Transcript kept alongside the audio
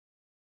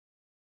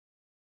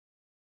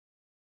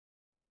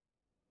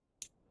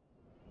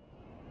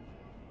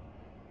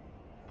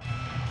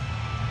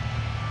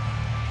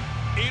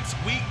It's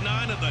Week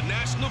 9 of the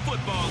National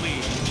Football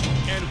League.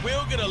 And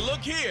we'll get a look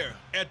here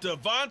at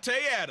Davante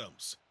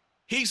Adams.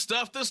 He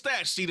stuffed the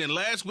stat sheet in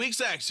last week's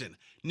action,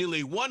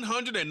 nearly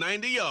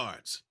 190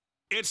 yards.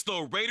 It's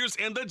the Raiders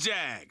and the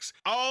Jags.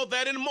 All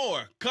that and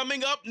more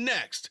coming up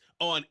next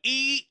on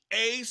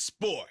EA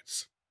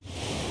Sports. EA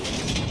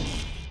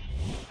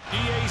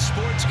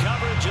Sports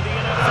coverage of the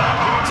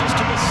NFL brings us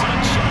to the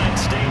Sunshine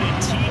State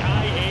at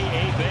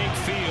TIAA Bank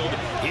Field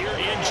here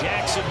in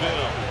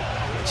Jacksonville.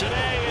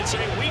 Today, it's a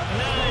Week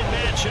 9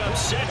 matchup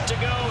set to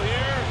go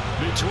here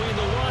between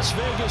the Las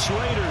Vegas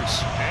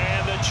Raiders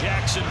and the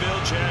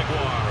Jacksonville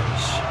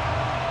Jaguars.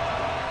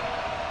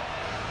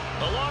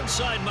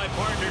 Alongside my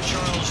partner,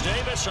 Charles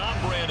Davis,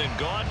 I'm Brandon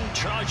Gaudin.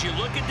 Charles, you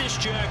look at this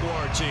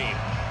Jaguar team.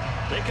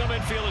 They come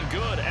in feeling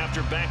good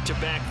after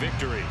back-to-back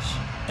victories.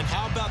 And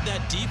how about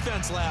that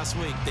defense last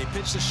week? They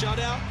pitched a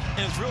shutout,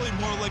 and it's really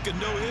more like a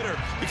no-hitter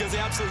because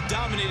they absolutely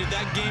dominated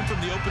that game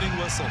from the opening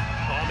whistle.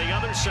 On the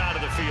other side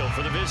of the field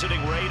for the visiting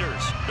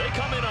Raiders, they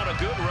come in on a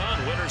good run,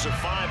 winners of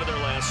 5 of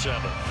their last 7.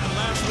 And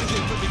last week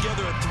they put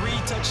together a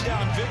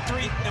 3-touchdown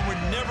victory, and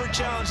were never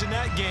challenged in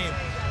that game.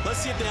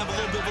 Let's see if they have a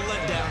little bit of a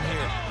letdown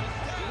here.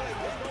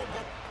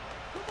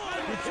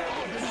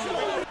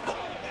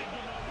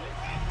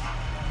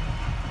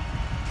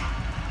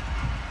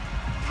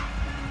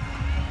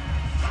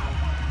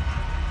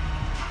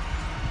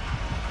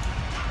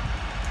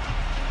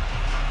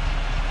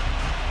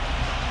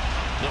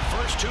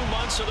 First 2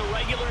 months of the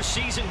regular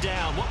season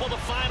down. What will the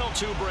final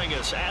 2 bring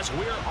us as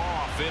we're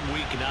off in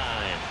Week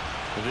 9?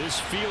 This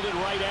fielded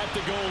right at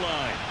the goal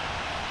line.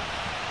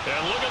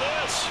 And look at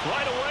this.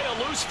 Right away, a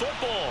loose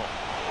football.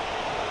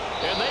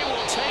 And they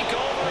will take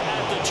over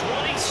at the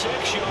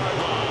 26-yard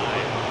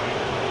line.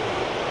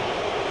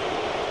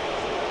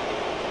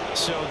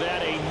 So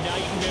that a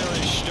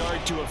nightmarish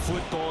start to a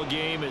football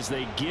game as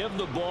they give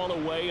the ball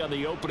away on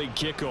the opening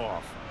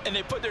kickoff. And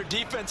they put their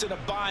defense in a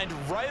bind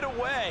right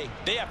away.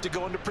 They have to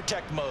go into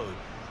protect mode.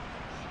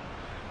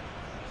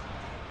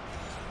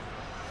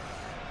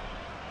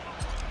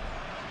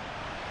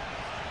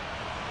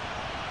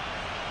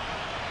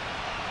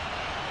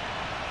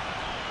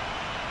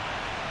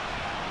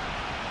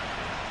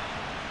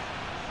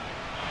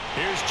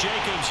 Here's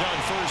Jacobs on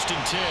 1st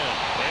and 10.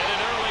 And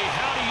an early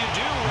how do you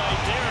do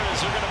right there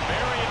as they're going to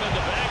bury him in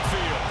the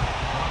backfield.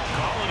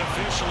 Calling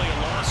officially a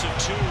loss of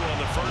 2 on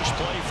the first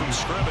play from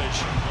scrimmage.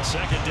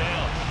 2nd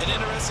down. An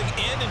interesting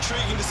and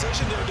intriguing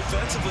decision there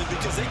defensively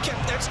because they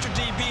kept extra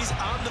DBs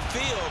on the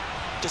field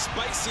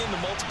despite seeing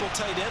the multiple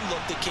tight end look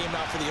that came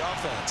out for the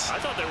offense. I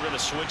thought they were going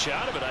to switch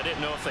out of it. I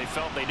didn't know if they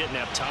felt they didn't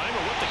have time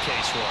or what the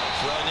case was.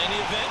 Well, in any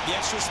event, the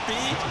extra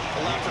speed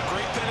allowed for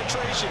great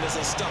penetration as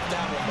they stuffed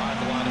that one by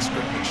the line of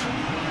scrimmage.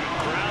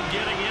 Crowd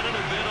getting in it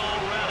a bit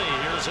already.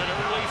 Here's an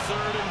early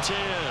 3rd and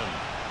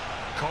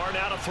 10. Card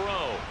out to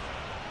throw.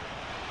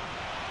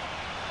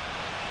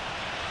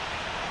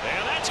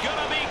 And that's going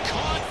to be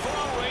caught for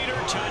a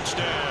Raider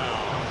touchdown.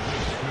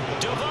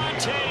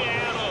 Davante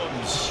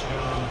Adams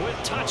with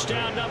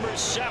touchdown number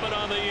 7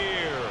 on the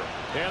year.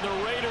 And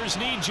the Raiders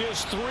need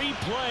just 3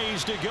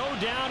 plays to go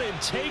down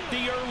and take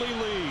the early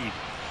lead.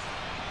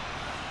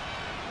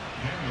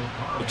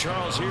 Well,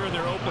 Charles, here in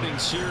their opening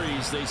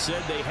series, they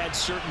said they had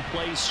certain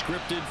plays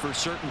scripted for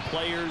certain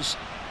players.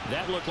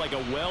 That looked like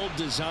a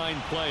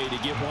well-designed play to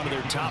get one of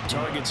their top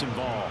targets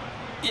involved.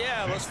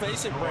 Yeah, let's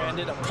face it,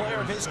 Brandon. A player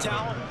of his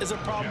talent is a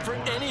problem for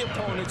any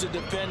opponent to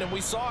defend, and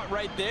we saw it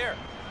right there.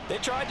 They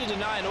tried to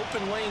deny an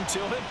open lane to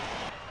him.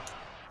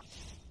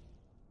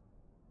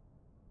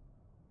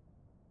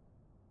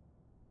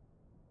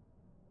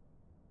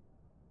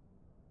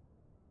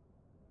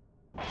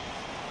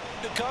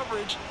 The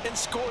coverage and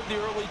scored the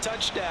early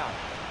touchdown.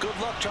 Good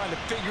luck trying to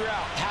figure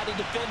out how to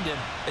defend him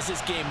as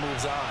this game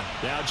moves on.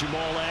 Now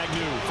Jamal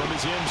Agnew from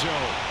his end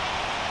zone.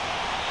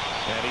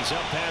 And he's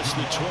up past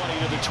the 20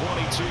 to the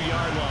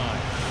 22-yard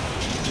line.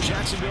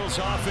 Jacksonville's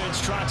offense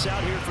trots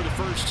out here for the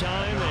first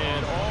time,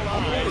 and all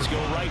eyes go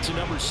right to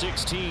number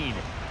 16.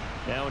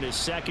 Now in his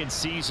 2nd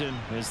season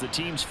as the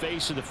team's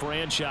face of the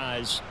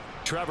franchise,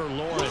 Trevor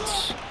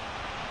Lawrence.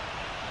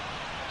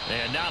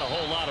 And not a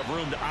whole lot of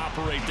room to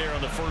operate there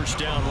on the first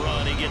down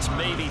run. He gets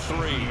maybe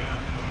 3.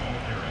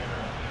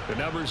 The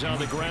numbers on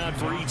the ground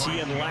for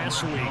ETN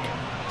last week.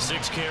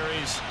 6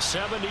 carries,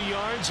 70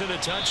 yards, and a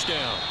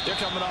touchdown. They're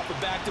coming off of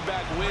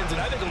back-to-back wins,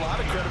 and I think a lot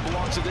of credit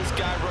belongs to this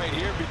guy right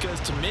here because,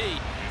 to me,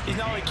 he's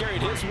not only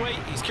carried his weight,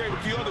 he's carried a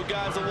few other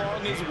guys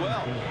along as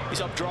well. He's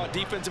helped draw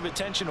defensive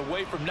attention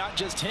away from not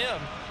just him,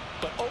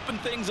 but open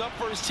things up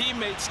for his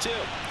teammates,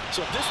 too.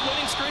 So if this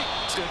winning streak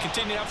is going to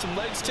continue to have some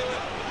legs to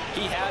it,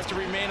 he has to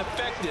remain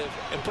effective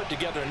and put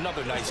together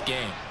another nice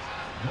game.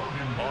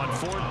 On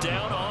 4th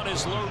down, on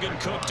is Logan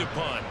Cook to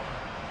punt.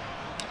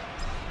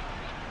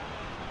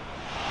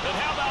 And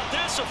how about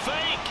this, a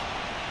fake?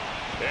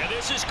 And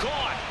this is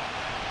caught.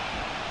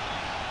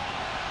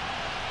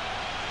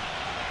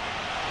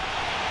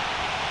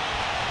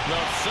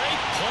 The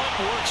fake punt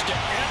works to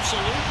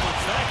absolute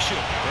perfection.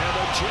 And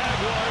the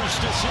Jaguars'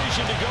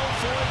 decision to go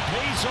for it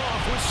pays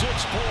off with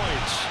 6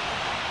 points.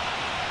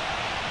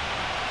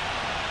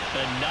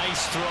 A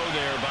nice throw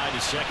there by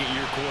the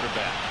second-year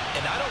quarterback.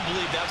 And I don't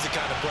believe that was the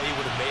kind of play he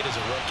would have made as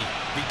a rookie,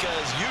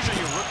 because usually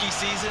your rookie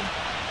season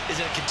is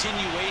a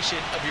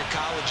continuation of your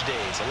college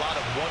days. A lot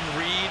of one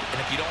read,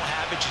 and if you don't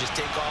have it, you just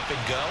take off and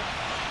go.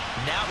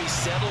 Now he's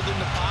settled in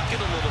the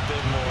pocket a little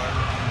bit more,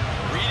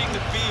 reading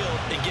the field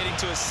and getting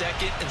to a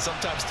second and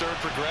sometimes third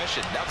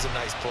progression. That was a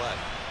nice play.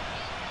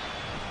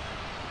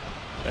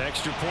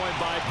 Extra point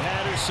by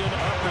Patterson,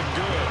 up and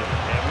good.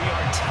 And we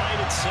are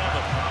tied at 7.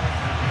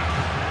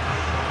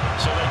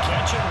 So they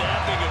catch him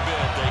napping a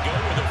bit. They go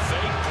with a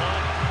fake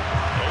punt,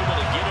 able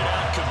to get it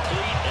out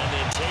complete, and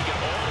then take it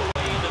all the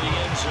way into the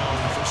end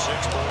zone for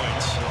 6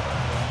 points.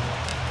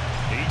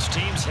 Each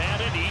team's had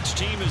it. Each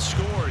team has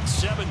scored.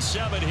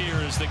 7-7 here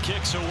as the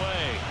kick's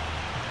away.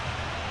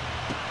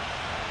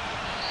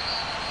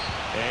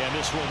 And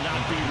this will not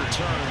be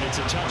returned. It's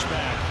a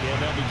touchback, and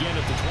they'll begin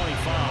at the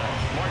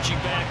 25. Marching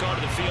back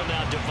onto the field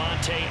now,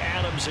 Davante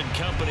Adams and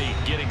company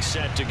getting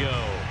set to go.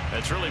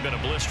 It's really been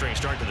a blistering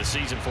start to the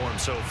season for him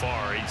so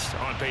far. He's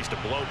on pace to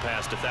blow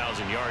past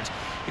 1,000 yards.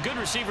 The good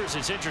receivers,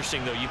 it's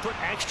interesting, though. You put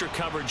extra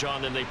coverage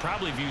on them, they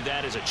probably view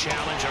that as a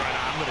challenge. All right,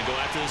 I'm going to go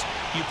after this.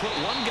 You put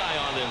one guy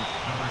on them,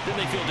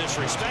 then they feel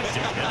disrespected,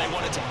 and they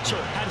want to so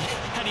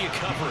how do you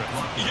cover it?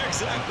 You're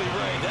exactly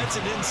right. That's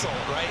an insult,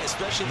 right?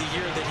 Especially the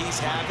year that he's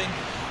having.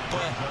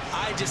 But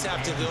I just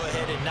have to go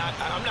ahead and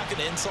I'm not going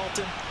to insult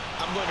him.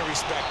 I'm going to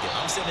respect it.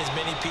 I'm sending as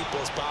many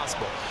people as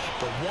possible.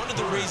 But one of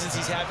the reasons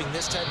he's having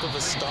this type of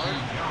a start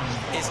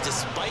is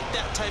despite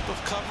that type of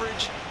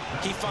coverage,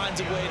 he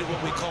finds a way to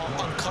what we call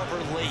uncover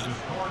late.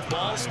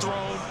 Ball's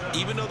thrown,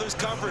 even though there's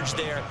coverage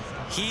there,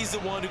 he's the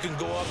one who can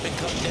go up and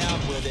come down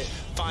with it,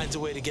 finds a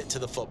way to get to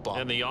the football.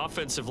 And the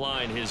offensive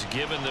line has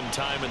given them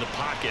time in the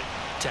pocket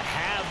to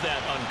have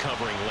that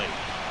uncovering late.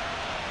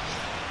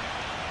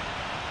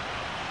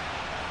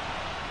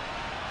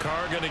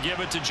 Carr going to give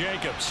it to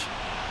Jacobs.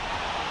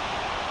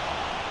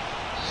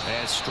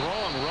 And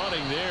strong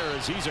running there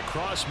as he's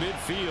across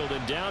midfield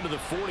and down to the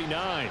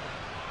 49.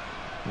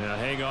 Now,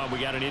 hang on. We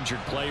got an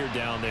injured player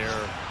down there.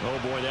 Oh,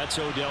 boy, that's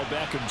Odell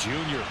Beckham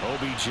Jr.,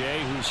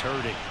 OBJ, who's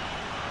hurting.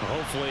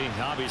 Hopefully,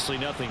 obviously,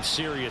 nothing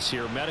serious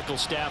here. Medical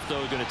staff,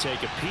 though, going to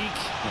take a peek,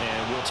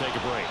 and we'll take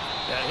a break.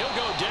 And he'll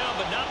go down,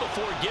 but not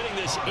before getting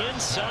this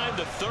inside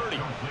the 30.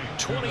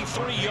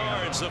 23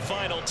 yards, the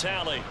final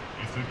tally.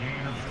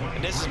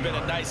 And this has been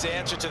a nice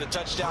answer to the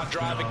touchdown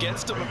drive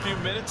against them a few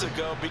minutes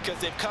ago because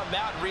they've come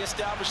out and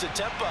reestablished the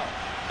tempo.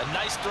 A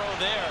nice throw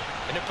there,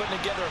 and they're putting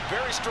together a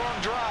very strong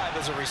drive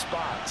as a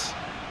response.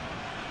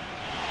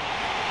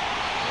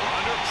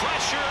 Under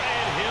pressure,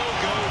 and he'll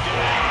go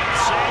down.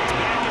 Sacked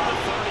back at the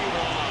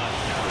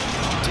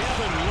 31.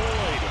 Devin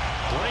Lloyd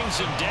brings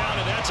him down,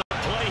 and that's a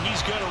play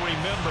he's going to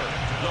remember.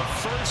 The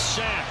first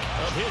sack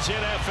of his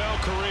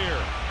NFL career.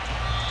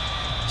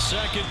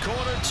 Second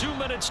quarter, 2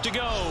 minutes to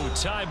go.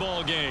 Tie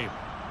ball game.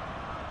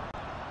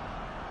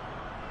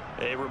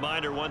 A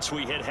reminder, once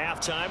we hit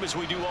halftime, as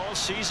we do all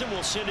season,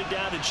 we'll send it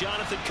down to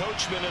Jonathan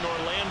Coachman in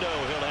Orlando.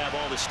 He'll have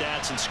all the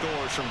stats and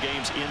scores from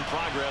games in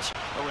progress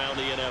around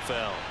the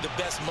NFL. The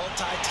best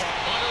multi-tack.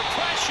 Under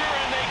pressure,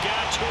 and they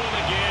got to him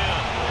again.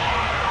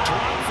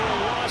 Dropped for a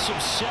loss of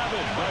 7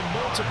 by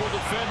multiple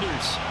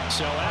defenders.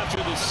 So after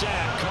the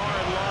sack, Carr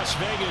in Las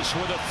Vegas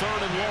with a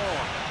 3rd and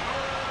long.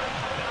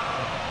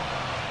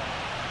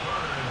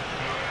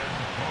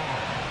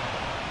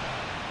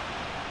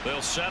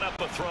 They'll set up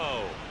a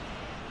throw.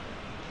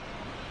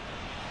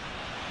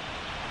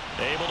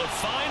 Able to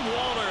find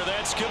Waller.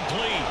 That's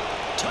complete.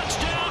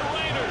 Touchdown,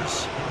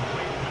 Raiders.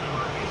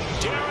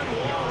 Darren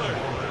Waller,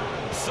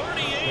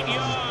 38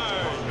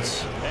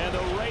 yards. And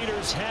the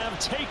Raiders have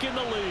taken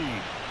the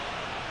lead.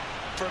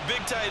 For a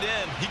big tight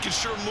end, he can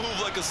sure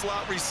move like a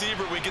slot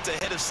receiver when he gets a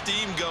head of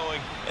steam going.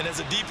 And as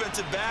a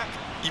defensive back,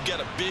 you've got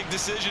a big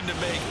decision to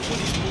make when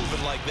he's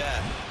moving like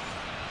that.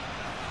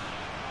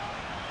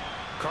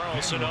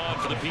 Carlson on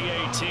for the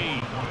PAT.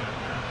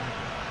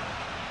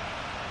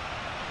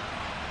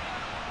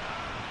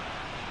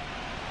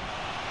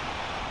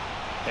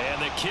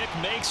 And the kick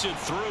makes it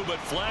through, but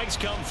flags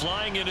come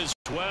flying in as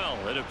well.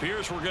 It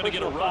appears we're going to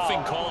get a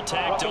roughing call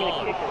tacked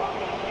on.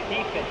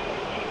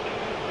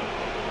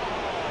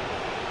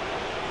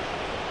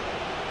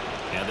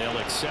 And they'll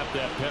accept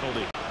that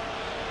penalty.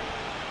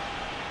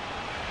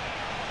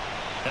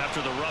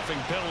 After the roughing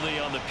penalty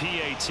on the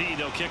PAT,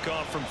 they'll kick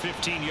off from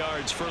 15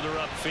 yards further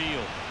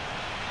upfield.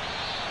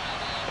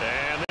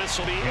 And this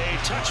will be a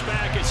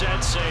touchback as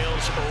that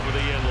sails over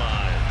the end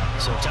line.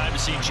 So time to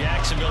see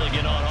Jacksonville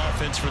again on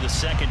offense for the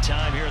second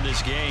time here in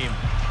this game.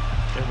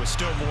 There was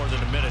still more than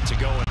a minute to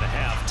go in the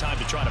half. Time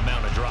to try to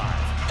mount a drive.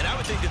 And I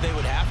would think that they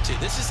would have to.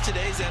 This is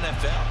today's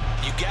NFL.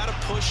 You got to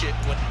push it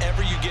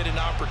whenever you get an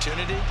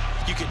opportunity.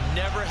 You can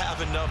never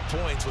have enough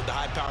points with the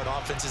high-powered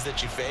offenses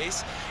that you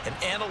face. And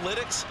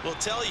analytics will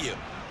tell you,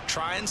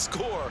 try and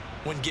score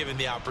when given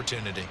the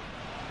opportunity.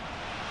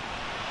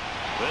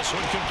 This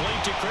one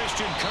complete to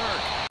Christian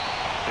Kirk.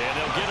 And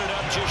they'll get it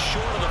up just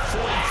short of the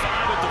 45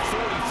 at the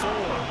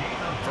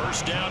 44.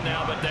 First down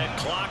now, but that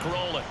clock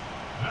rolling.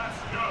 That's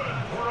good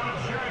for the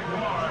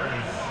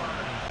Jaguars.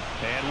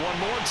 And one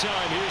more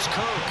time, here's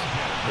Kirk.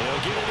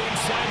 They'll get it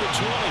inside the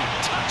 20.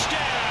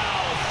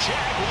 Touchdown,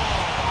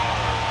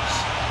 Jaguars!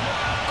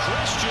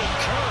 Christian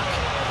Kirk,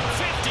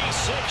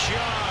 56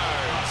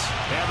 yards.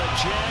 And the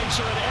Jags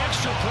are an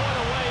extra point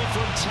away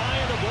from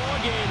tying the ball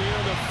game here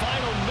in the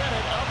final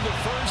minute of the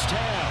first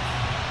half.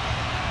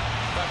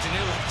 After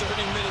nearly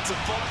 30 minutes of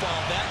football,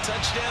 that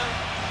touchdown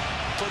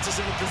puts us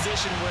in a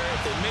position where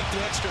if they make the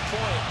extra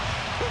point,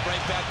 we're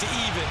right back to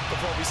even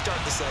before we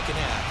start the second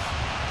half.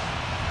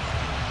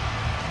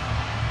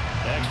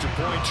 Extra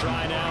point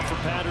try now for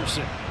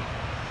Patterson.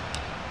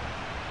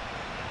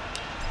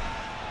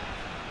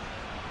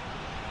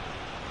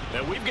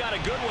 And we've got a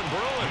good one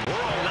brewing. We're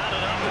all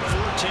knotted up at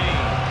 14.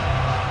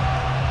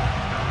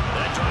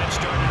 That drive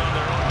started on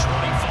their own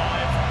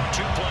 25.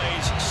 2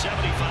 plays,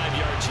 75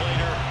 yards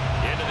later,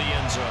 into the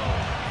end zone.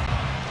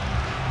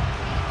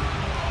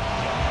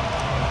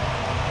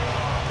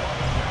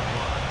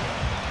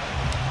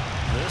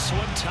 This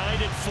one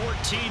tied at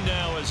 14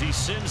 now as he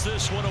sends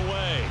this one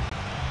away.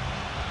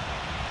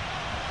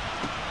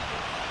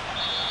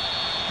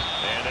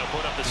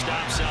 Put up the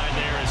stop sign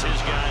there as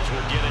his guys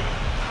will get it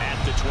at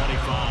the 25.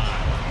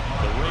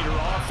 The Raider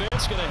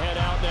offense going to head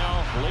out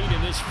now late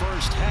in this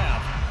first half.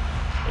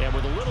 And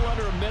with a little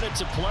under a minute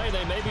to play,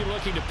 they may be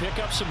looking to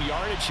pick up some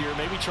yardage here,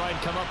 maybe try and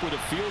come up with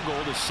a field goal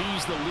to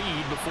seize the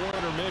lead before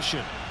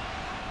intermission.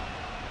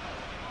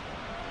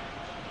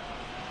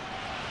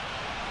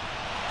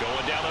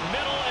 Going down the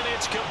middle, and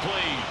it's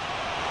complete.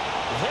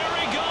 There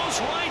he goes,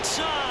 right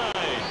side.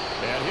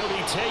 And he'll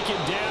be taken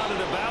down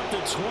at about the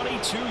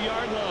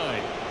 22-yard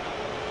line.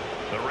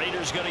 The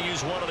Raiders going to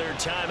use one of their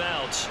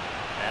timeouts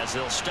as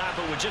they'll stop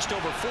it with just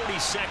over 40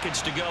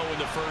 seconds to go in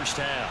the first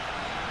half.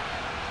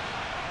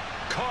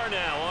 Carr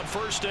now on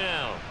first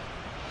down.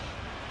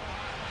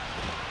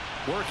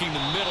 Working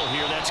the middle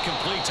here. That's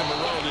complete to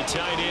Moreau, the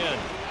tight end.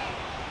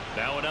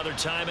 Now another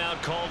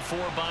timeout called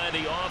for by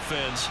the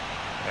offense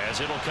as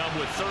it'll come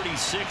with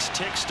 36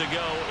 ticks to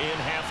go in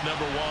half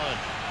number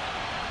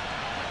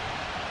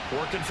 1.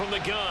 Working from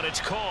the gun,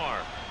 it's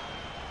Carr.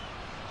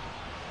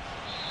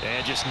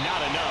 And just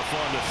not enough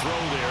on the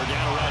throw there.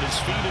 Down around his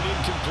feet and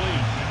incomplete.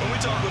 When we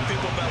talk with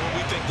people about what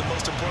we think the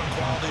most important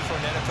quality for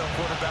an NFL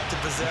quarterback to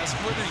possess,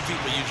 what do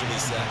people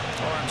usually say?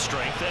 Arm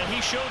strength. And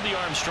he showed the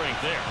arm strength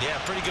there. Yeah,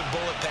 pretty good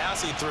bullet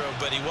pass he threw,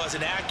 but he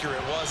wasn't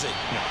accurate, was he?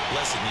 No.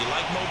 Listen, you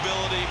like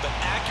mobility, but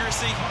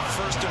accuracy,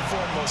 first and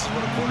foremost, is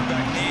what a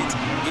quarterback needs.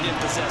 He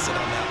didn't possess it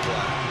on that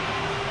play.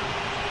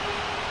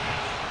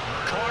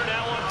 Carr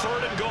now on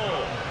 3rd and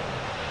goal.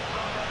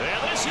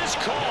 And this is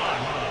Carr.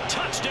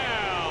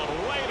 Touchdown.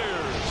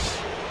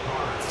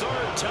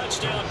 Third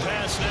touchdown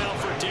pass now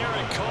for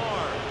Derek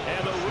Carr.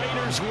 And the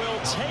Raiders will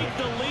take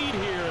the lead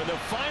here in the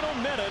final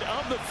minute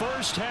of the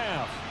first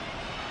half.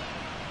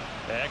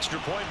 Extra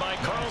point by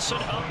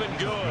Carlson, up and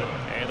good.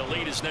 And the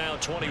lead is now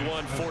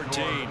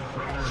 21-14.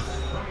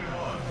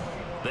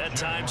 That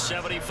time,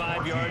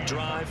 75-yard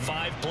drive,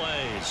 5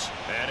 plays.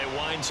 And it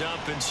winds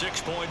up in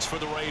 6 points for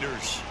the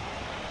Raiders.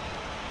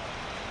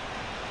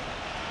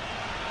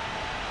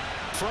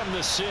 From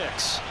the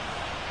 6.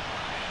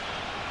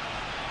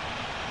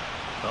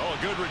 Oh,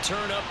 a good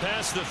return up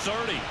past the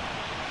 30.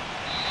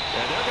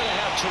 And they're going to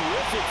have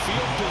terrific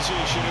field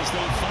position as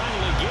they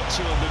finally get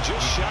to him, but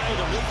just shy of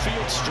the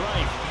midfield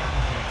stripe.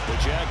 The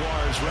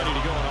Jaguars ready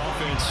to go on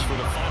offense for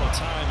the final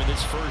time in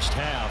this first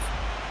half.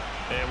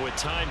 And with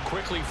time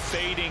quickly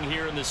fading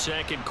here in the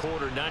second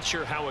quarter, not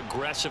sure how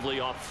aggressively,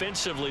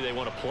 offensively they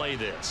want to play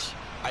this.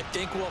 I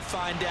think we'll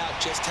find out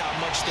just how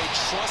much they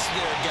trust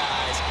their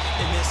guys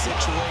in this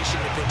situation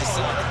if they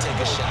decide to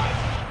take a shot.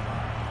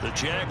 The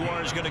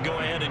Jaguars going to go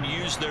ahead and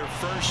use their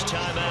first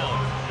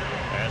timeout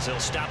as they'll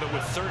stop it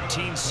with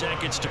 13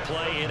 seconds to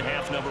play in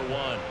half number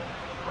 1.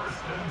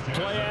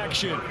 Play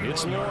action.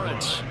 It's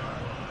Lawrence.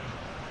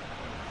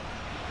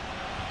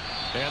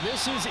 And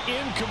this is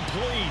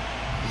incomplete.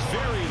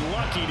 Very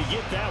lucky to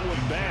get that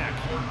one back.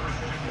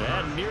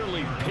 That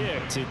nearly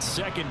picked. It's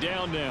second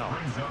down now.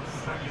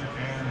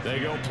 They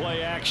go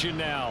play action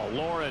now.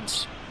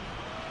 Lawrence.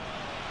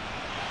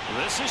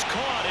 This is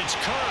caught. It's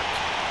Kirk.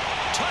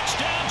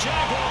 Touchdown,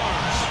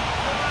 Jaguars.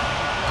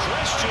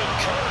 Christian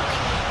Kirk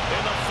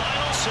in the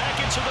final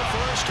seconds of the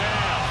first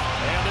half.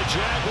 And the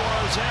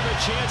Jaguars have a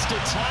chance to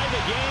tie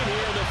the game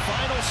here in the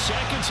final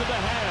seconds of the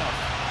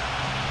half.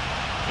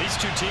 These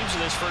two teams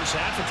in this first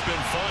half, it's been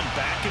fun.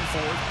 Back and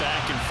forth,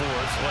 back and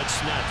forth. Well, it's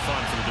not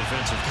fun for the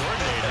defensive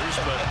coordinators,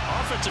 but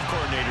offensive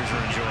coordinators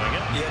are enjoying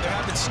it. Yeah, they're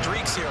having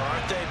streaks here,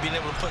 aren't they? Being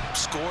able to put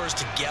scores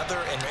together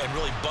and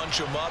really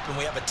bunch them up, and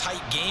we have a tight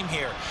game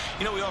here.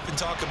 You know, we often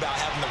talk about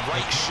having the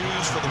right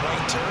shoes for the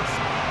right turf.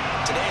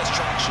 Today it's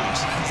track shoes.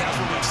 That's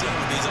what we've seen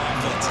with these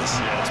offenses.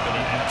 Yeah, it's been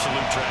an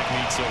absolute track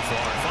meet so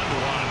far. Fun to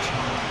watch.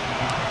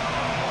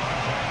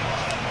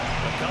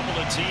 A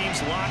couple of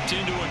teams locked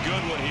into a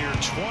good one here.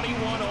 21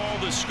 all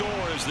the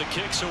score as the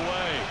kick's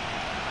away.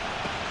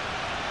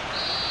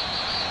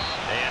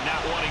 And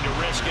not wanting to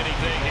risk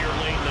anything here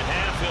late in the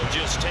half, he'll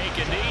just take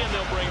a knee and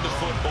they'll bring the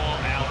football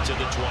out to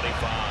the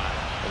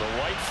 25. The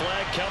white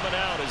flag coming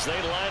out as they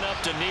line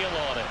up to kneel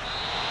on it.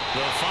 The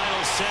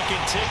final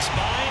second ticks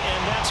by,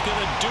 and that's going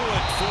to do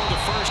it for the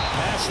first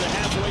past the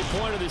halfway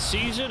point of the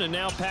season and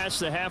now past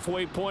the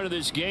halfway point of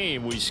this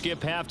game. We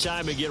skip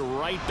halftime and get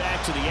right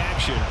back to the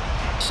action.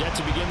 Set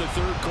to begin the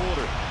third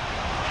quarter.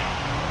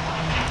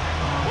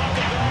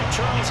 Welcome back.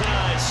 Charles and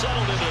I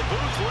settled into the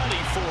booth,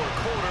 ready for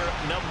quarter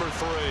number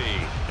 3.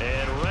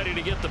 And ready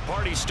to get the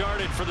party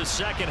started for the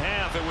second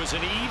half. It was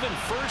an even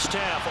first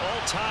half,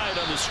 all tied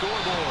on the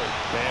scoreboard.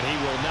 And he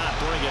will not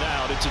bring it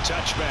out. It's a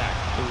touchback.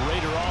 The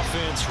Raider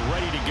offense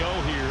ready to go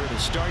here to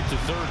start the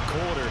third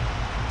quarter.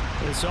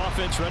 This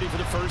offense ready for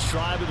the first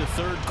drive of the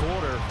third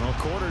quarter. Well,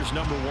 quarters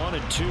number 1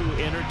 and 2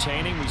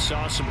 entertaining. We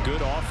saw some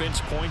good offense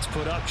points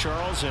put up,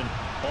 Charles, and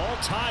all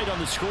tied on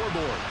the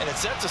scoreboard. And it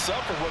sets us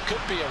up for what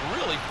could be a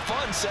really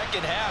fun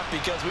second half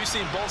because we've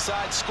seen both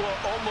sides score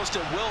almost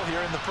at will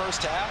here in the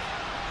first half.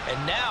 And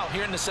now,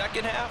 here in the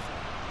second half,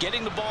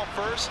 getting the ball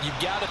first, you've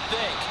got to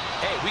think,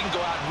 hey, we can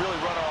go out and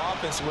really run our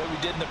offense the way we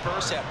did in the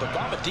first half. But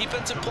if I'm a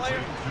defensive player,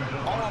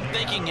 all I'm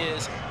thinking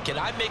is, can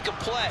I make a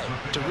play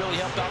to really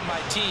help out my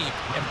team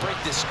and break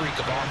this streak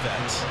of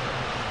offense?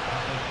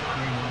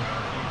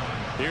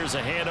 Here's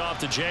a handoff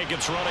to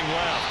Jacobs running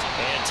left.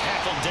 And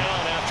tackled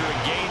down after a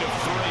gain of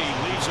 3.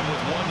 Leaves him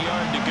with 1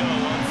 yard to go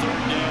on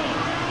third down.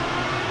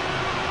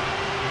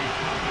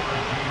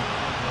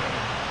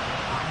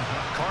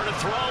 Carr to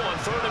throw on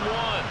 3rd and 1.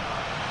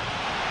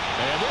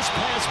 And this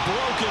pass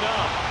broken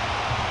up.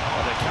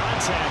 The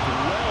contact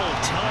well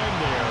timed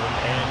there.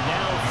 And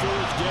now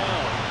 4th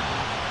down.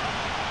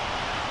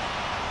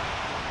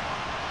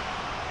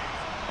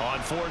 On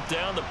 4th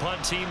down, the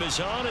punt team is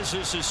on as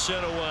this is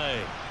sent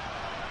away.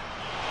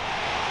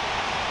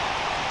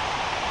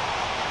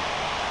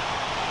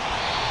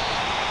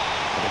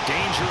 The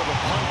danger of a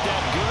punt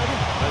that good,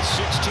 a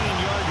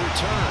 16-yard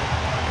return.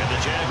 And the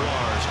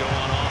Jaguars go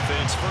on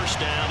offense, first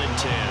down and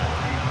 10.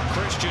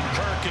 Christian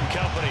Kirk and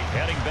company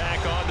heading back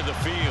onto the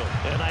field.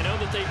 And I know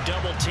that they've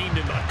double-teamed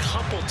him a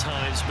couple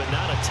times, but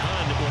not a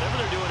ton.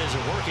 Whatever they're doing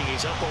isn't working.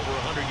 He's up over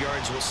 100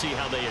 yards. We'll see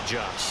how they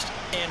adjust.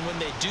 And when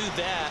they do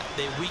that,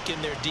 they weaken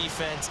their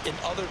defense in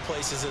other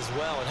places as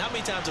well. And how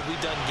many times have we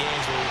done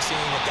games where we've seen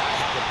a guy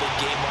have a big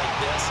game like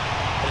this?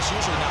 But it's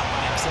usually not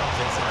by himself,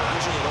 is it?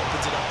 Usually it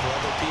opens it up for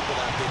other people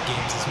to have big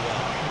games as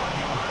well.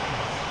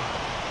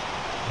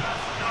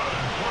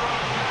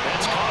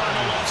 That's caught on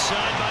the left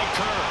side by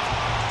Kirk.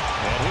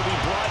 And he'll be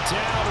brought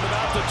down at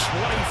about the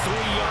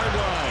 23-yard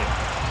line.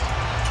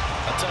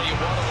 I'll tell you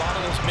what, a lot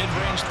of those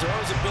mid-range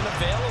throws have been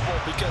available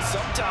because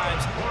sometimes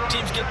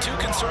teams get too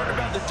concerned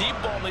about the deep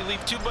ball and they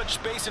leave too much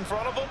space in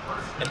front of them.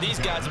 And these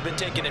guys have been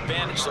taking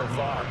advantage so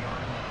far.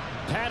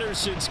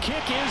 Patterson's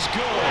kick is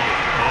good.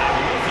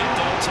 And with it,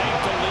 they'll take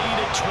the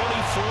lead at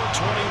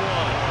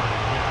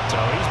 24-21.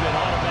 So he's been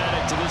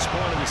automatic to this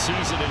point of the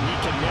season, and he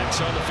connects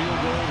on the field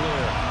goal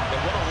there. And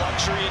what a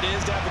luxury it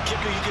is to have a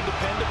kicker you can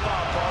depend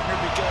upon, partner,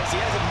 because he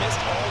hasn't missed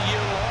all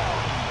year long.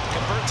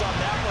 Converts on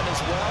that one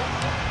as well.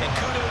 And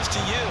kudos to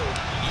you.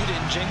 You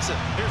didn't jinx it.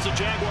 Here's the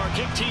Jaguar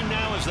kick team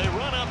now as they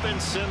run up and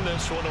send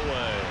this one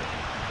away.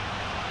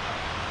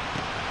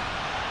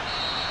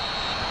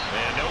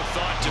 And no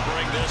thought to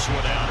bring this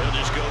one out. He'll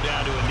just go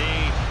down to a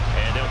knee,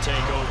 and they'll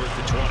take over at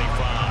the 25.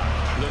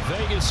 The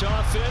Vegas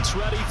offense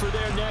ready for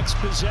their next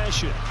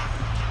possession.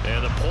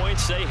 And the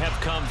points, they have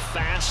come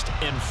fast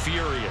and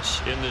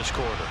furious in this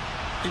quarter.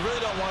 You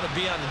really don't want to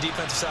be on the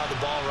defensive side of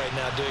the ball right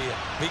now, do you?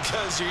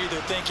 Because you're either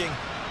thinking,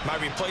 my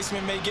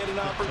replacement may get an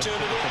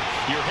opportunity.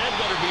 Your head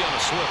better be on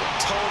a swivel.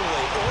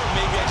 Totally. Or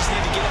maybe I just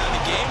need to get out of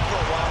the game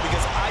for a while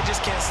because I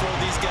just can't slow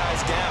these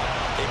guys down.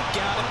 They've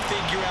got to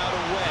figure out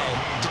a way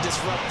to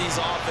disrupt these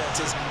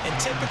offenses. And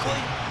typically,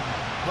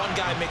 one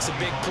guy makes a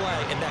big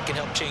play, and that can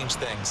help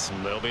change things.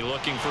 They'll be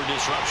looking for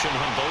disruption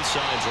on both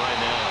sides right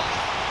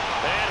now.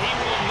 And he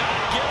will not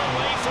get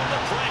away from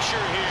the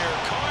pressure here.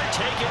 Carr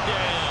take it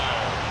down.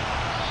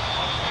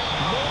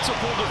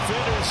 Multiple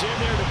defenders in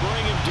there to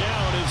bring him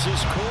down as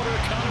this quarter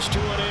comes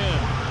to an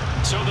end.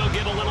 So they'll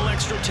get a little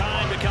extra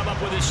time to come up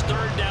with his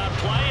third down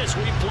play as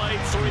we played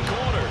 3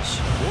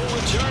 quarters. We'll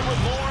return with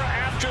more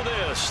after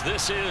this.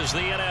 This is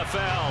the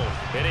NFL,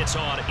 and it's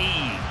on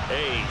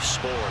EA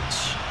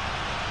Sports.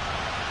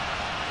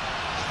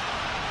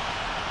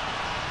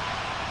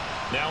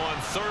 Now on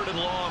 3rd and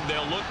long,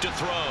 they'll look to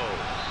throw.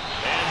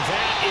 And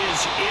that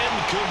is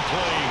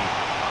incomplete.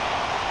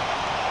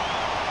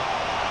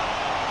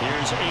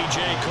 Here's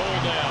A.J. Cole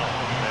now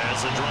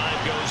as the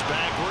drive goes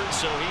backwards,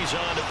 so he's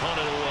on to punt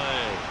it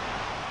away.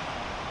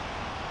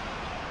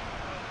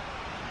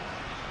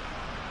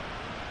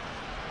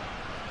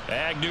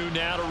 Agnew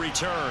now to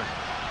return.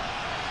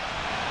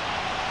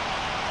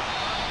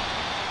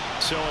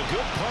 So a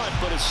good punt,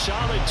 but a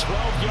solid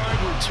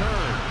 12-yard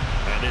return.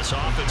 And this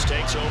offense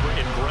takes over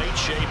in great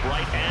shape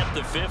right at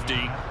the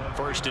 50.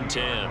 1st and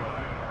 10.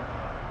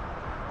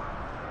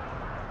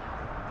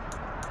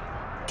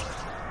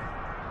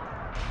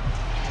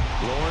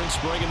 Lawrence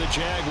bringing the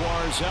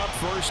Jaguars up,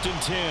 1st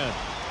and 10.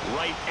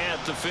 Right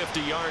at the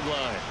 50-yard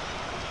line.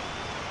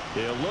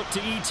 They'll look to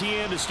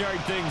ETN to start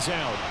things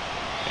out.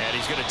 And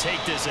he's going to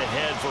take this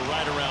ahead for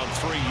right around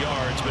 3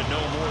 yards, but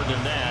no more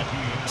than that.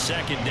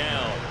 Second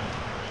down.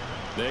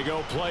 They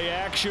go play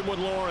action with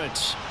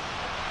Lawrence.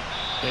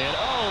 And,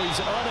 he's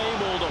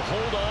unable to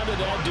hold on to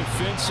that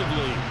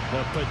defensively.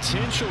 A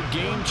potential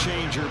game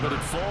changer, but it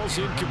falls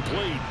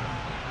incomplete.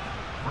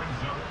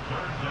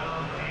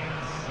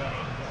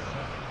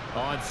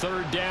 On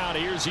third down,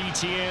 here's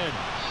Etienne.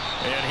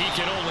 And he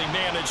can only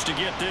manage to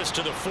get this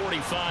to the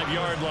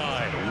 45-yard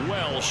line.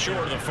 Well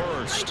short of the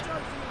first.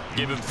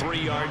 Give him 3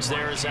 yards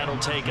there as that'll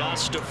take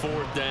us to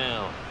fourth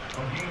down.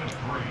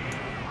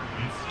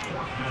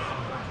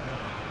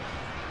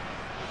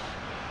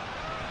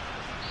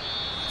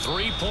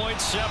 3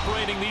 points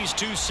separating these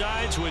two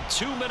sides with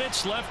 2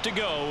 minutes left to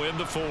go in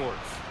the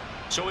fourth.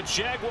 So it's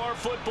Jaguar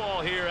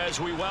football here as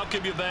we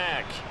welcome you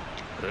back.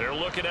 They're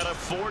looking at a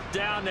fourth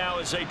down now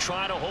as they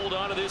try to hold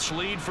on to this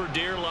lead for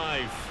dear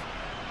life.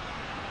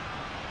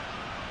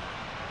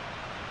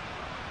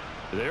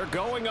 They're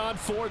going on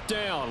fourth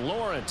down.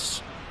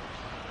 Lawrence.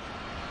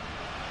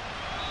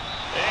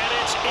 And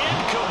it's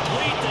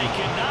incomplete. They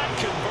cannot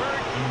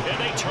convert, and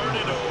they turn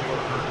it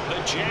over.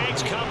 The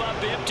Jags come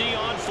up empty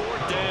on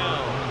fourth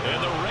down. And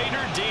the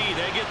Raider D,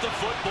 they get the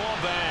football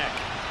back.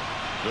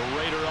 The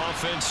Raider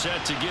offense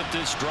set to get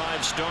this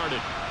drive started.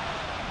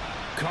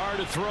 Carr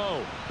to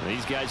throw.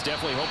 These guys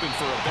definitely hoping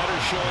for a better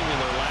showing than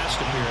their last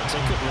appearance.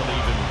 They couldn't really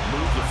even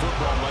move the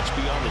football much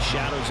beyond the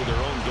shadows of their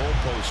own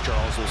goalpost,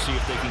 Charles. We'll see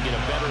if they can get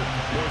a better,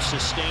 more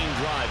sustained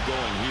drive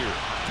going here.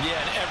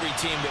 Yeah, and every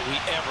team that we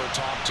ever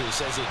talk to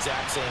says the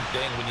exact same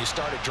thing. When you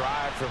start a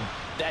drive from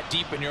that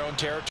deep in your own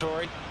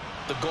territory,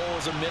 the goal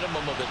is a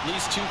minimum of at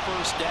least 2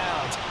 first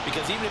downs,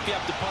 because even if you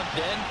have to punt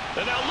then.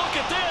 And now look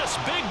at this.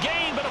 Big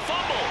gain, but a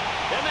fumble.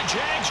 And the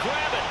Jags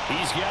grab it.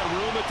 He's got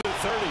room at the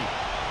 30.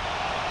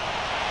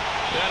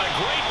 And a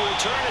great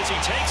return as he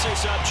takes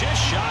us up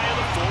just shy of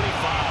the 45.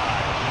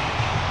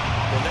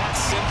 Well, that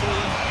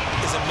simply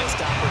is a missed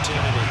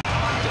opportunity.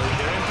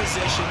 They're in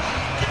position.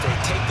 If they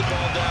take the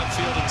ball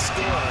downfield and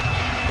score,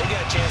 they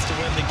got a chance to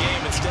win the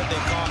game. Instead,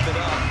 they cough it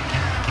up.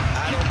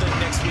 I don't think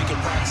next week in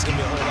practice is going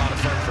to be a whole lot of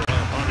fun for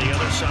him. On the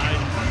other side,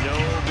 no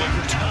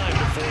bigger time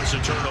to force a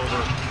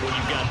turnover when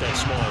you've got that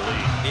small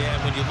lead. Yeah,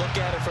 and when you look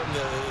at it from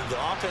the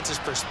offense's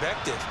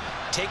perspective,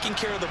 taking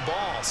care of the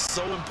ball is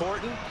so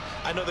important.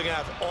 I know they're going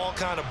to have all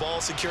kind of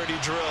ball security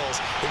drills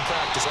in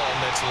practice all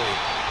next week.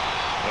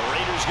 The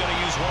Raiders going to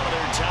use one of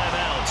their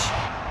timeouts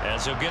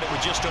as they'll get it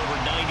with just over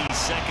 90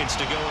 seconds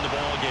to go in the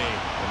ball game.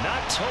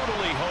 Not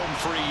totally home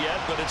free yet,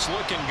 but it's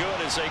looking good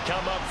as they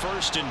come up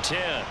 1st and 10.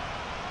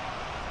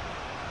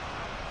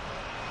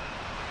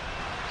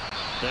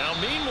 Now,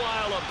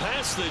 meanwhile, a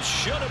pass that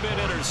should have been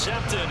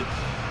intercepted,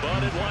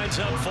 but it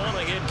winds up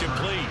falling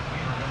incomplete.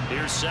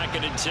 Here's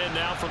 2nd and 10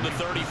 now from the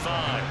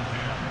 35.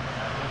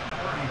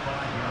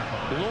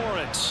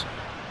 Lawrence.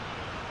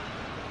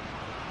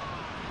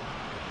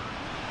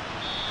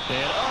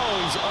 And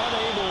he's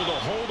unable to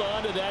hold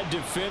on to that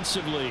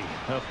defensively.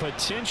 A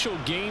potential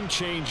game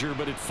changer,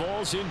 but it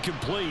falls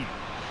incomplete.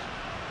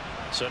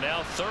 So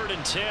now 3rd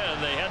and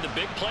 10. They had the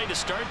big play to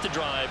start the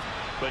drive,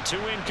 but 2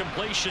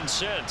 incompletions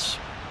since.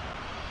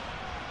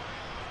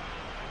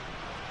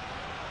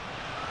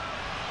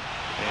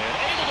 And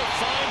able to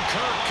find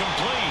Kirk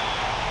complete.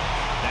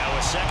 Now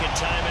a second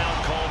timeout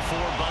called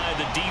for by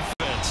the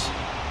defense.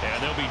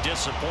 And they'll be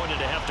disappointed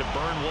to have to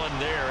burn one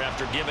there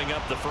after giving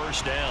up the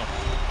first down.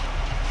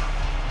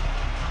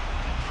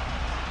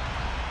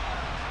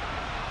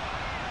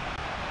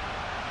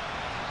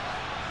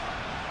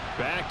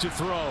 Back to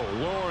throw.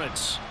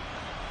 Lawrence.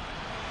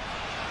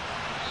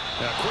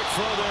 A quick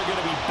throw there going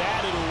to be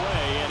batted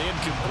away and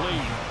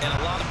incomplete. And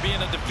a lot of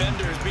being a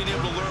defender is being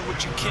able to learn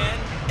what you can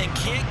and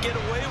can't get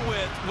away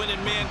with when in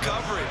man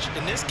coverage.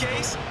 In this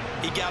case,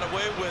 he got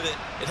away with it.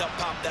 It helped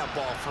pop that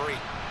ball free.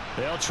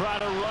 They'll try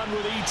to run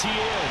with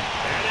Etienne.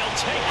 And they'll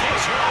take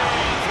this away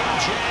for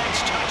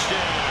Jags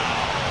touchdown.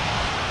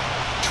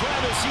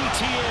 Travis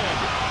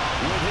Etienne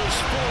with his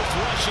 4th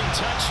rushing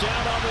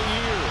touchdown on the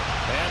year.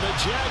 And the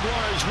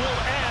Jaguars will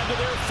add to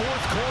their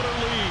 4th quarter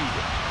lead.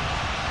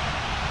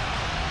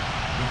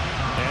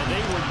 And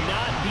they would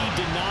not be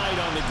denied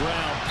on the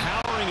ground,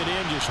 powering it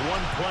in just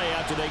one play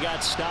after they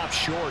got stopped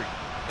short.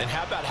 And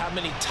how about how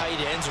many tight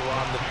ends were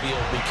on the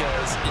field?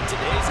 Because in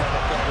today's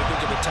NFL, we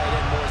think of the tight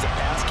end more as a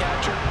pass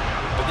catcher.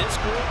 But this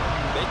group,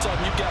 they tell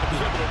them you've got to be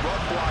able to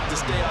run block to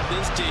stay on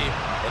this team.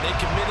 And they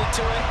committed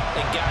to it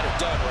and got it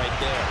done right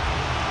there.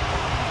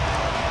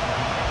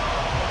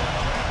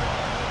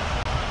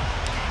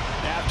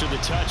 After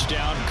the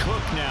touchdown,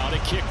 Cook now to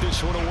kick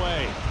this one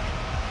away.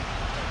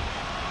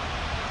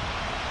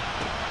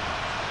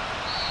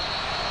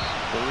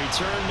 The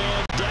return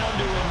man down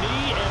to a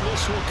knee, and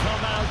this will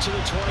come out to the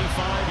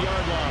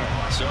 25-yard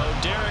line. So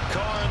Derek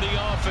Carr in the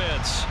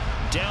offense,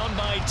 down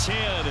by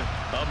 10,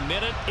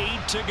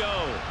 1:08 to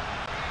go.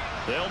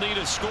 They'll need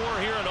a score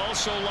here and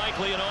also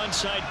likely an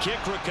onside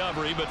kick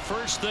recovery, but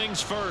first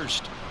things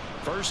first.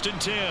 1st and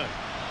 10.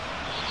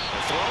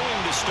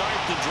 Throwing to start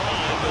the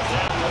drive, but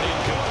that one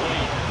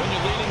incomplete. When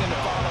you're leading in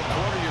the final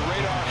quarter, your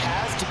radar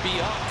has to be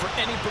up. out for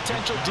any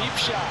potential deep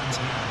shots.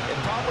 And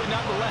probably not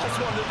the last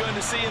one they're going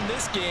to see in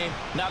this game,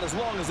 not as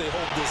long as they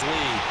hold this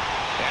lead.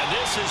 And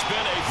this has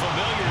been a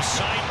familiar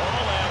sight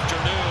all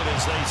afternoon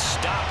as they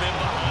stop him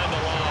behind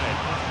the line.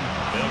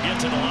 They'll get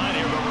to the line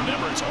here, but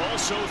remember, it's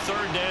also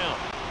third down.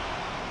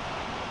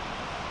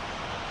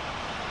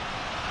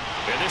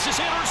 And this is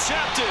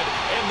intercepted,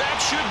 and that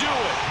should do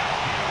it.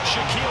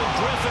 Shaquille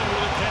Griffin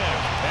with a pick.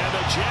 And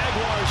the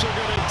Jaguars are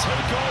going to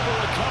take over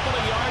a couple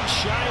of yards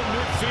shy of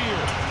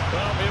midfield.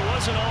 Well, it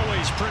wasn't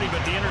always pretty,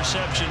 but the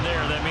interception there,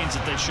 that means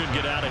that they should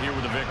get out of here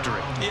with a victory.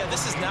 Yeah,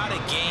 this is not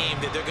a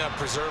game that they're going to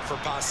preserve for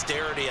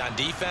posterity on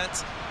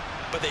defense,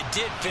 but they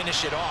did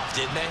finish it off,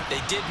 didn't they?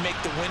 They did make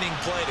the winning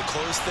play to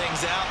close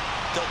things out.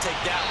 They'll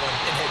take that one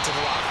and head to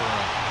the locker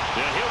room.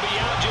 Yeah, he'll be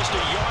out just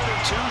a yard or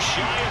two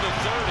shy of the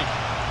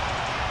 30.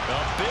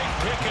 A big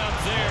pickup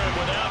there, and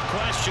without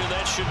question,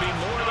 that should be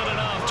more than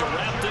enough to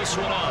wrap this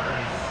one up.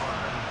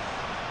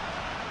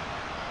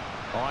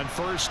 On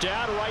first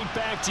down, right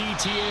back to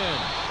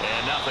Etienne.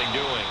 And nothing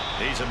doing.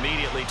 He's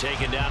immediately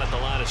taken down at the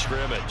line of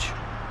scrimmage.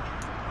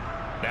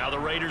 Now the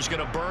Raiders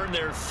going to burn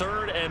their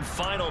third and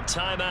final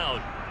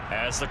timeout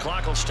as the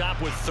clock will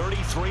stop with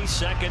 33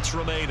 seconds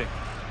remaining.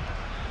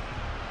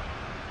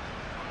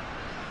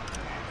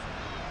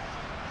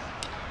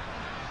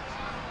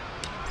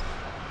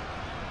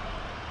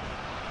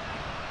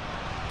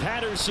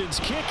 Patterson's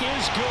kick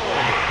is good.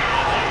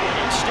 And that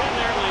will extend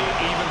their lead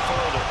even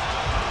further.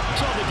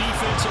 So the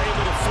defense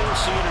able to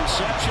force the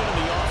interception, and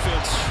the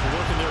offense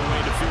working their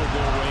way to field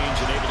goal range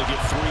and able to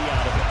get 3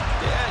 out of it.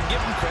 Yeah, and give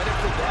them credit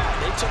for that.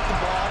 They took the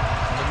ball,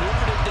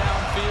 maneuvered it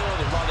downfield,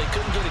 and while they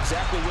couldn't get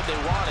exactly what they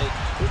wanted,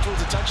 which was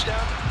a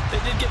touchdown,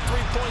 they did get 3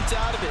 points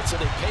out of it. So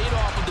they paid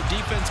off what the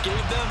defense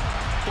gave them.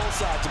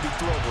 Both sides to be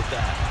thrilled with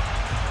that.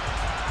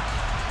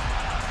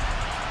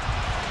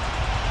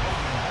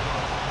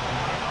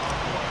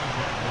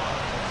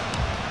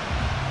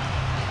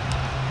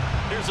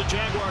 Here's the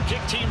Jaguar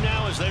kick team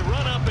now as they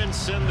run up and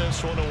send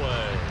this one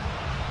away.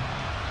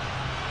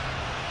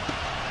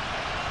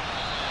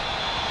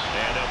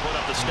 And they'll put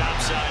up the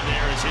stop sign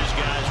there as his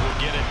guys will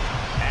get it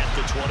at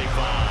the 25.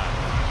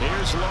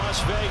 Here's Las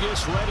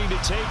Vegas ready to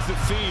take the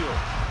field.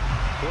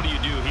 What do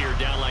you do here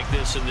down like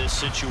this in this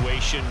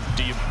situation?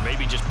 Do you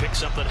maybe just pick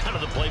something out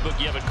of the playbook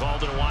you haven't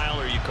called in a while,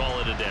 or you call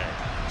it a day?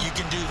 You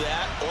can do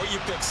that, or you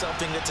pick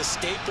something that's a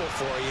staple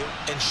for you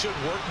and should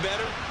work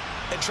better,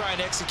 and try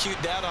and execute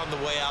that on the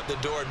way out the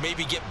door and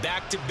maybe get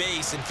back to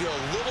base and feel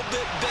a little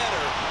bit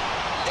better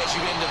as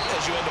you end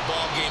a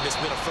ball game that's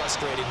been a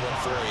frustrating one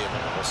for you.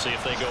 We'll see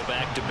if they go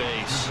back to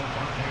base.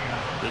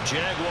 The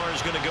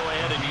Jaguars going to go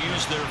ahead and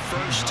use their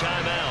first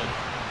timeout.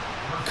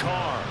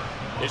 Carr.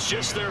 It's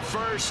just their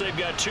first. They've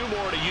got 2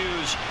 more to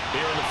use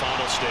here in the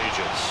final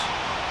stages.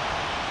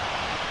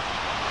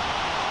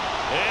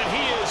 And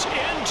he is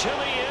into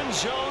the end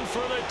zone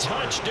for the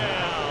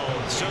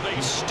touchdown. So they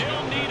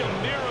still need a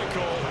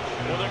miracle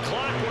with a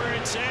clock where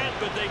it's at,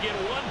 but they get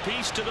one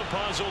piece to the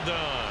puzzle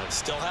done.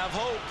 Still have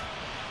hope.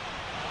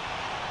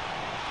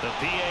 The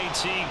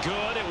PAT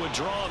good. It would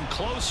draw him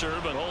closer,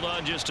 but hold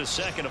on just a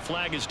second. A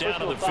flag is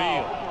down to the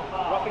field.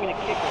 Roughing the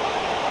kicker.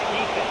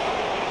 Defense.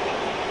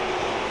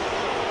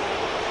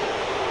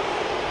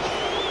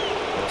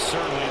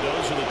 Certainly,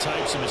 those are the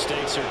types of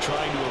mistakes they're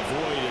trying to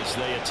avoid as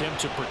they attempt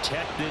to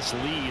protect this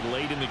lead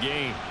late in the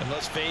game. And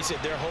let's face it,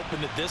 they're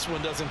hoping that this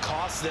one doesn't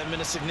cost them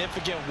in a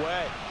significant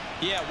way.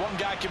 Yeah, one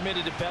guy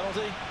committed a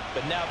penalty,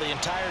 but now the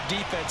entire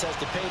defense has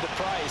to pay the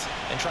price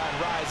and try and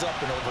rise up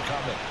and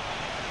overcome it.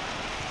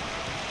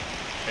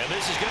 And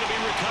this is going to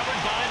be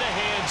recovered by the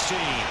hands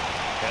team.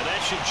 And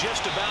that should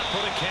just about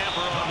put a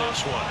capper on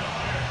this one.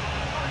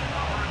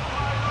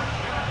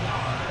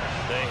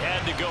 They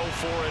had to go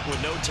for it with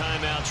no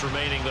timeouts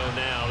remaining, though.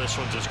 Now this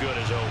one's as good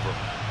as over.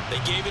 They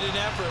gave it an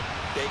effort.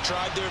 They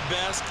tried their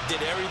best, did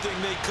everything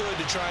they could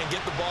to try and get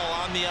the ball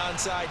on the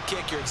onside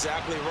kick. You're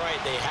exactly right.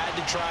 They had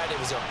to try it.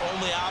 It was their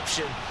only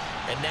option.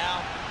 And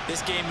now this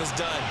game is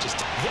done.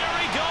 There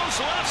he goes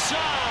left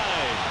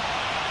side.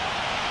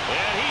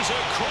 And he's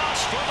across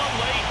for the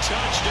late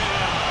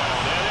touchdown.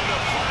 And in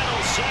the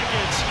final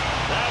seconds,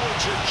 that one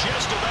should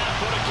just about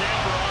put a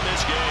capper on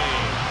this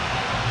game.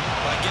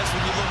 Well, I guess when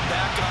you look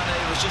back on it,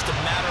 it was just a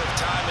matter of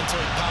time until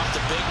he popped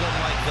a big one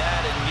like that.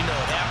 And, you know,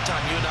 at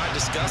halftime, you and I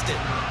discussed it.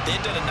 They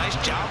had done a nice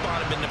job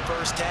on him in the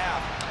first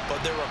half.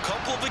 But there were a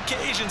couple of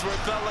occasions where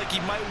it felt like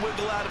he might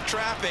wiggle out of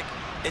traffic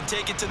and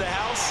take it to the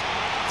house.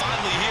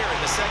 Finally here in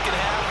the second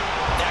half,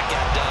 that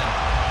got done.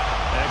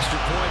 Extra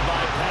point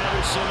by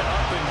Patterson,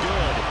 up and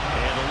good.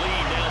 And the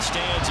lead now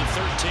stands at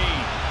 13.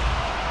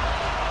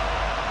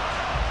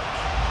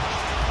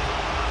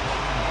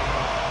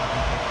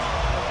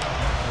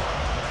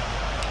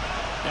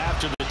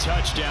 After the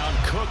touchdown,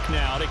 Cook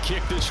now to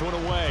kick this one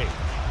away.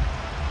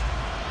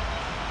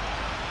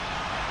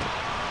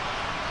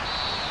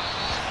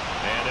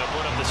 And they'll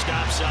put up the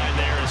stop sign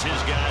there as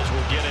his guys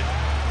will get it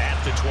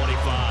at the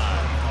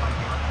 25.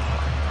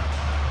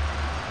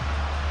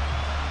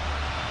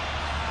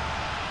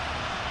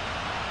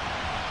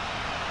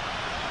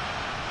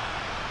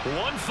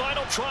 One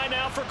final try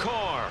now for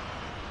Carr.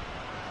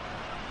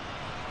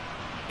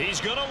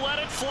 He's going to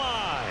let it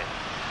fly.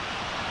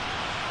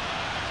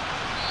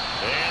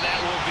 And that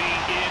will be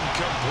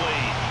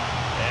incomplete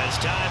as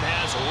time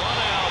has run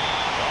out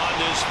on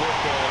this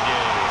football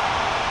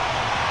game.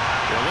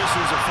 Well, this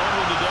was a fun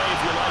one today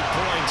if you like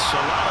points.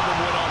 A lot of them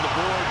went on the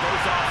board.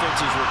 Both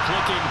offenses were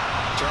clicking.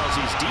 Charles,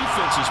 these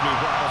defenses,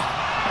 meanwhile,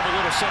 have a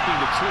little something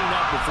to clean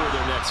up before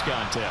their next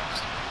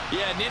contest.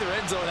 Yeah, neither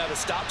end zone had a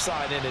stop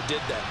sign in it, did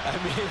that? I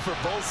mean, for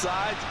both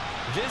sides,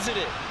 visit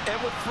it, and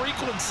with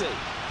frequency.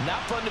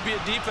 Not fun to be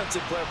a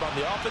defensive player, but on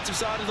the offensive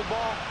side of the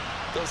ball,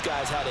 those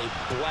guys had a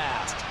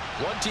blast.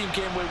 One team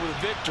came away with a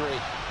victory,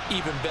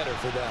 even better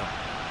for them.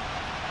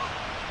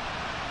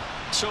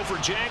 So for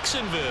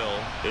Jacksonville,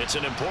 it's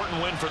an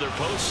important win for their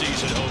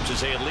postseason hopes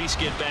as they at least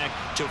get back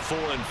to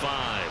 4-5.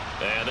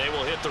 And they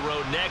will hit the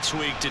road next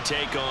week to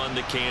take on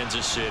the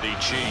Kansas City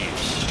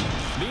Chiefs.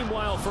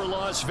 Meanwhile, for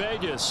Las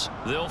Vegas,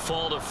 they'll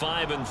fall to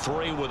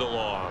 5-3 with a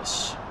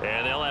loss.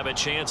 And they'll have a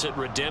chance at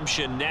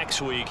redemption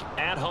next week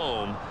at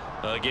home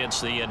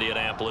against the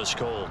Indianapolis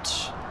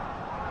Colts.